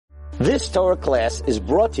This Torah class is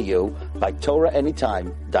brought to you by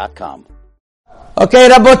TorahAnytime.com. Okay,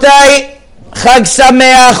 Rabotai, Chag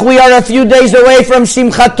Sameach. We are a few days away from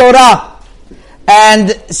Simchat Torah. And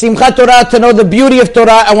Simchat Torah, to know the beauty of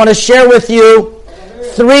Torah, I want to share with you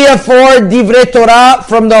 3 or 4 Divrei Torah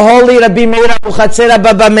from the holy Rabbi Meir Abuchatzera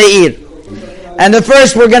Baba Meir. And the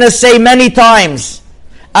first we're going to say many times,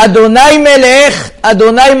 Adonai Melech,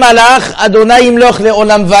 Adonai Malach, Adonai Imloch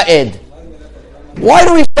Le'olam Va'ed. Why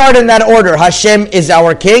do we start in that order? Hashem is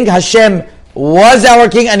our king, Hashem was our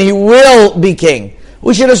king, and he will be king.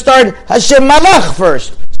 We should have started Hashem Malach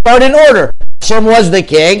first. Start in order. Hashem was the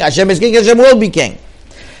king, Hashem is king, Hashem will be king.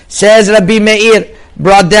 Says Rabbi Meir,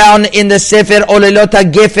 brought down in the Sefer Olelot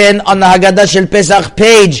HaGefen on the Haggadah Shel Pesach,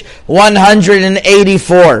 page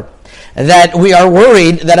 184, that we are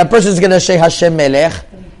worried that a person is going to say Hashem Melech,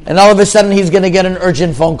 and all of a sudden he's going to get an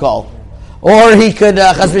urgent phone call. Or he could,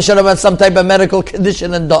 chas v'shalom, have some type of medical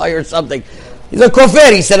condition and die or something. He's a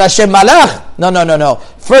kofir. He said, Hashem Malach. No.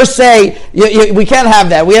 First say, we can't have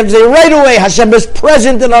that. We have to say right away, Hashem is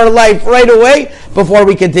present in our life right away before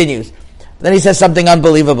we continue. Then he says something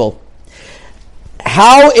unbelievable.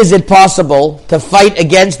 How is it possible to fight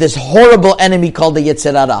against this horrible enemy called the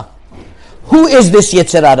Yetzer Hara? Who is this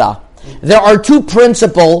Yetzer Hara? There are 2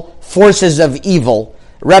 principal forces of evil,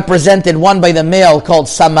 represented, one by the male called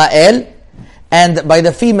Samael, and by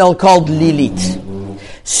the female called Lilith.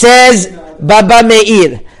 Says Baba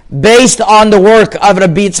Meir, based on the work of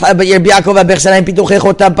Rabbi Yaakov Abechsarayim Pituchei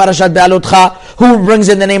Chotam Parashat Be'alotcha, who brings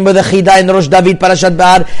in the name of the Chida and Rosh David Parashat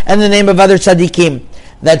Behar, and the name of other tzaddikim,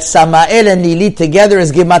 that Samael and Lilith together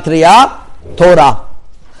is Gematria Torah.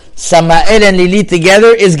 Samael and Lilith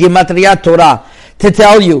together is Gematria Torah. To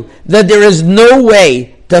tell you that there is no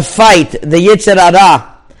way to fight the Yetzer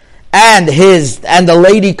Hara and the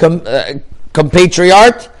lady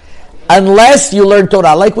compatriot unless you learn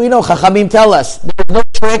Torah. Like we know, Chachamim tell us, there is no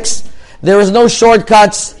tricks, there is no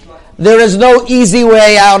shortcuts, there is no easy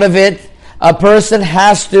way out of it. A person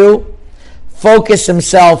has to focus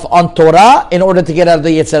himself on Torah in order to get out of the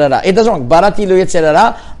Yetzer Hara. It doesn't work. Barati lo Yetzer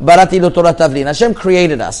Hara, barati lo Torah tavlin. Hashem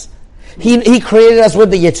created us. He created us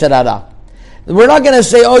with the Yetzer Hara. We're not going to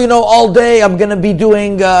say, all day I'm going to be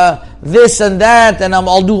doing this and that, and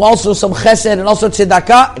I'll do also some chesed and also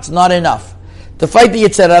tzedakah. It's not enough. To fight the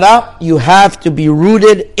Yetzer Hara, you have to be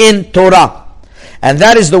rooted in Torah. And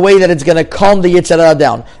that is the way that it's going to calm the Yetzer Hara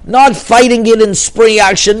down. Not fighting it in spring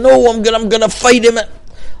action. No, I'm going to fight him.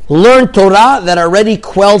 Learn Torah that already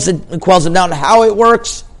quells him down. How it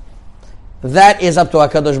works, that is up to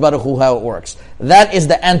HaKadosh Baruch Hu how it works. That is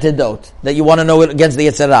the antidote that you want to know against the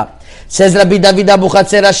Yetzer Hara. Says Rabbi David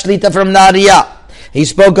Abuchatzera Shlita from Nahariya. He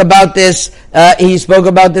spoke about this, and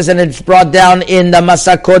it's brought down in the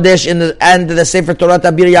Masa Kodesh and the Sefer Torah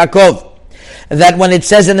Tabir Yaakov, that when it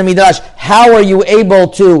says in the Midrash, how are you able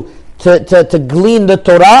to glean the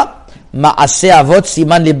Torah? Ma'aseh avot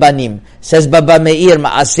siman libanim. Says Baba Meir,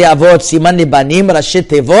 Ma'aseh avot siman libanim, Rashi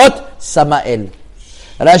Tevot Samael.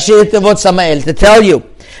 Rashi Tevot Samael. To tell you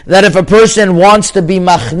that if a person wants to be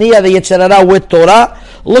machniya the Yetzer Hara with Torah,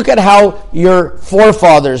 look at how your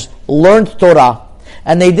forefathers learned Torah.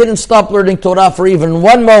 And they didn't stop learning Torah for even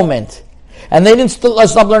one moment. And they didn't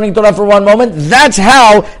stop learning Torah for one moment. That's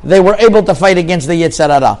how they were able to fight against the Yetzer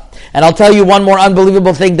Hara. And I'll tell you one more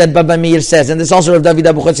unbelievable thing that Baba Meir says. And this also Rav David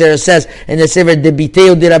Abuchatzera says in the Sefer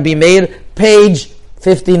Debiteo de Rabbi Meir, page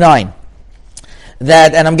 59.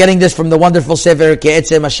 That, and I'm getting this from the wonderful Sefer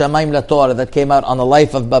Ke'etzem HaShamayim LaTorah that came out on the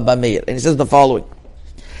life of Baba Meir. And he says the following.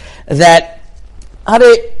 That,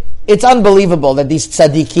 it's unbelievable that these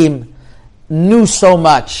tzaddikim knew so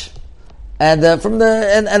much, and Rabbi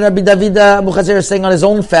David Abuchatzera is saying on his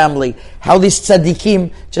own family how these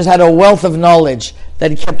tzaddikim just had a wealth of knowledge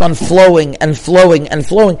that kept on flowing and flowing and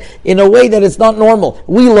flowing in a way that it's not normal.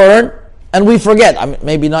 We learn and we forget. I mean,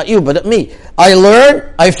 maybe not you, but me. I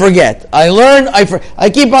learn, I forget. I learn, I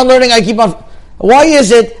keep on learning. I keep on. Why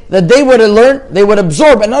is it that they would have learned, they would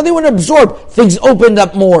absorb, and now they would absorb? Things opened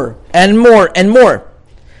up more and more and more.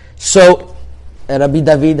 So Rabbi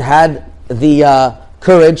David had the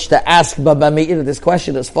courage to ask Baba Meir this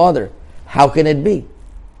question as father. How can it be?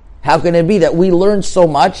 How can it be that we learn so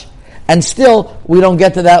much and still we don't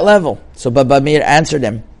get to that level? So Baba Meir answered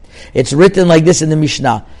him. It's written like this in the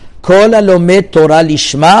Mishnah. Kol halomed Torah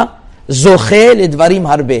lishma zoche ledvarim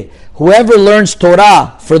harbe. Whoever learns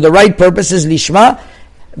Torah for the right purposes, lishma,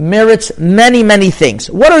 merits many, many things.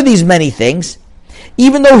 What are these many things?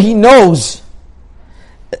 Even though he knows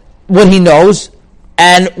what he knows,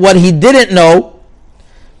 and what he didn't know,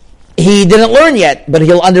 he didn't learn yet, but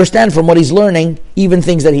he'll understand from what he's learning, even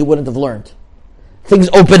things that he wouldn't have learned. things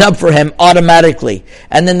open up for him automatically.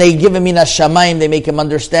 And then they give him minas shamayim, they make him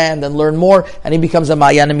understand and learn more, and he becomes a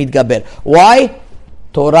ma'ayan mitgaber. Why?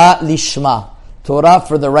 Torah lishma. Torah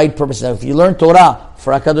for the right purpose. Now, if you learn Torah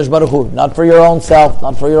for HaKadosh Baruch Hu, not for your own self,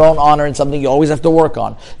 not for your own honor, and something you always have to work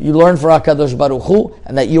on. You learn for HaKadosh Baruch Hu,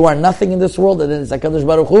 and that you are nothing in this world, and then it's HaKadosh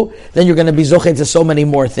Baruch Hu, then you're going to be zocheh to so many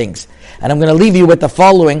more things. And I'm going to leave you with the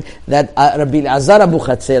following, that Rabbi Azar Abu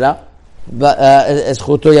Chatzera,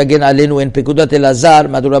 Eschuto Yagen Alenu in Pekudat Elazar,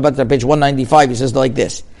 Madurabat, page 195, he says like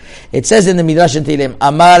this. It says in the Midrash in Tehillim,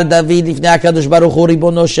 Amar David Ifnei HaKadosh Baruch Hu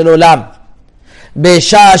Ribono Shel Olam,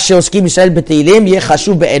 בשעה שעוסקים ישראל בתהילים, יהיה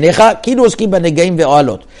חשוב בעיניך, כאילו עוסקים בנגעים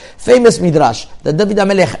ואוהלות. Famous Midrash, that David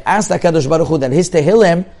HaMelech asked HaKadosh Baruch Hu that his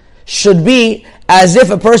Tehillim should be as if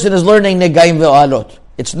a person is learning Negaim ve'ohalot.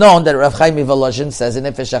 It's known that Rav Chaim Volozhin says in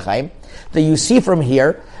Nefesh HaChaim that you see from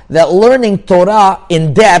here that learning Torah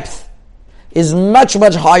in depth is much,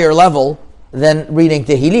 much higher level than reading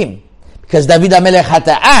Tehillim. Because David HaMelech had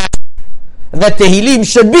to ask that Tehillim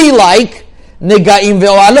should be like Negaim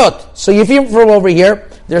ve'ohalot. So you feel from over here,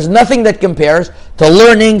 there's nothing that compares to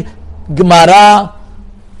learning Gemara,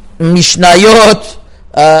 Mishnayot,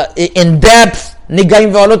 in depth.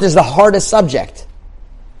 Negaim ve'ohalot is the hardest subject.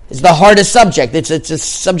 It's the hardest subject. It's a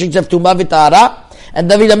subject of Tumah v'Tahara, and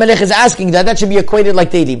David HaMelech is asking that should be equated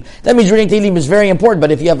like Tehillim. That means reading Tehillim is very important,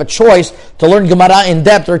 but if you have a choice to learn Gemara in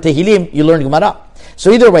depth or Tehillim, you learn Gemara.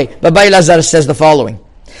 So either way, Baba Elazar says the following,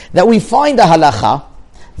 that we find a halacha,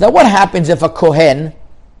 that what happens if a Kohen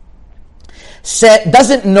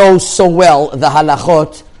doesn't know so well the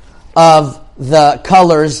halachot of the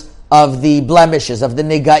colors of the blemishes, of the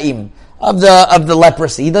negaim, of the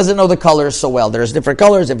leprosy. He doesn't know the colors so well. There's different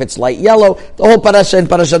colors, if it's light yellow, the whole parasha in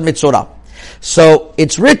Parashat Mitzorah. So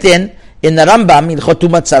it's written in the Rambam, in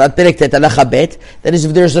Chotumat Sarat, Perek Tet Halacha Bet, that is,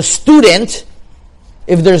 if there's a student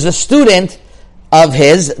of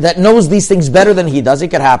his that knows these things better than he does, it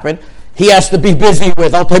could happen. He has to be busy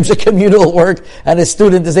with all types of communal work, and his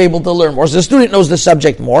student is able to learn more. So the student knows the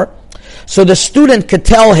subject more. So the student could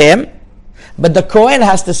tell him, but the Kohen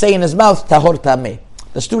has to say in his mouth, Tahor Tameh.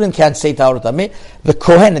 The student can't say Tahor Tameh. The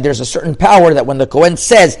Kohen, there's a certain power that when the Kohen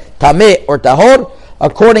says Tameh or Tahor,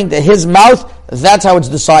 according to his mouth, that's how it's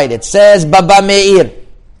decided. It says, Baba Meir.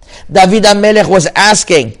 David HaMelech was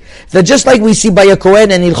asking that just like we see by a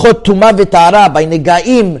Kohen and Ilchot Tumah v'Tahara, by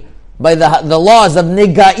Negaim, by the laws of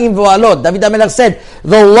Negaim v'Ohalot, David HaMelech said,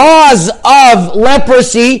 the laws of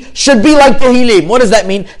leprosy should be like Tehillim. What does that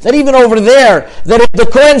mean? That even over there, that if the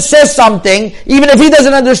Kohen says something, even if he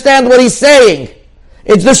doesn't understand what he's saying,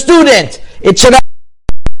 it's the student. It should not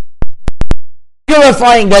be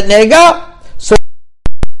purifying that nega, so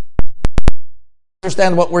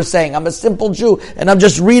understand what we're saying. I'm a simple Jew, and I'm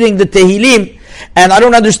just reading the Tehillim, and I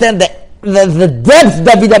don't understand the depth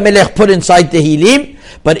David HaMelech put inside Tehillim,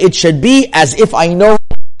 but it should be as if I know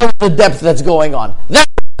the depth that's going on. That's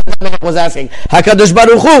what David HaMelech was asking. HaKadosh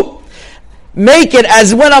Baruch Hu, make it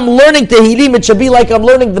as when I'm learning Tehillim, it should be like I'm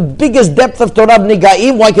learning the biggest depth of Torah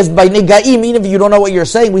Negaim. Why? Because by Negaim, even if you don't know what you're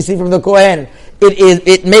saying, we see from the Kohen,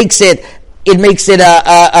 it makes it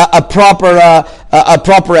a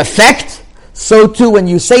proper effect. So too, when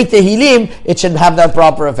you say Tehillim, it should have that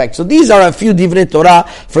proper effect. So these are a few divrei Torah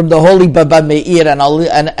from the holy Baba Meir, and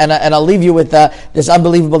I'll leave you with this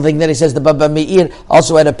unbelievable thing that he says. The Baba Meir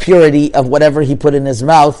also had a purity of whatever he put in his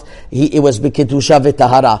mouth. It was b'kedusha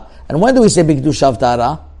v'tahara. And when do we say b'kedusha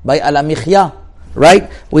v'tahara? By alamichya,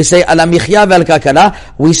 right? We say alamichya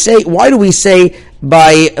v'al-kakala. We say, why do we say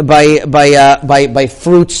by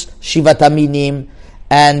fruits shivataminim?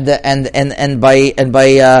 And by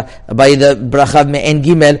the bracha me'en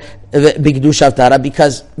gimel b'kedusha v'tahara,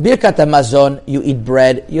 because birkat hamazon, you eat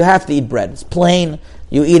bread, you have to eat bread. It's plain,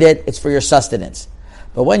 you eat it, it's for your sustenance.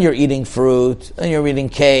 But when you're eating fruit, and you're eating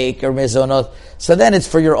cake or mezonot, so then it's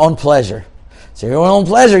for your own pleasure. So your own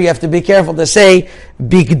pleasure, you have to be careful to say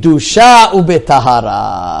b'kedusha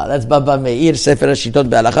u'b'tahara. That's Baba Meir, Sefer HaShitot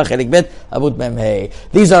Be'alacha Chelik Bet Amud Mem Hey.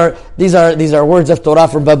 These are words of Torah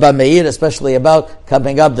from Baba Meir, especially about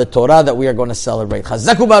coming up the Torah that we are going to celebrate.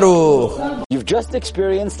 Chazaku Baruch. You've just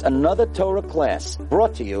experienced another Torah class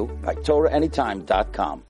brought to you by TorahAnytime.com.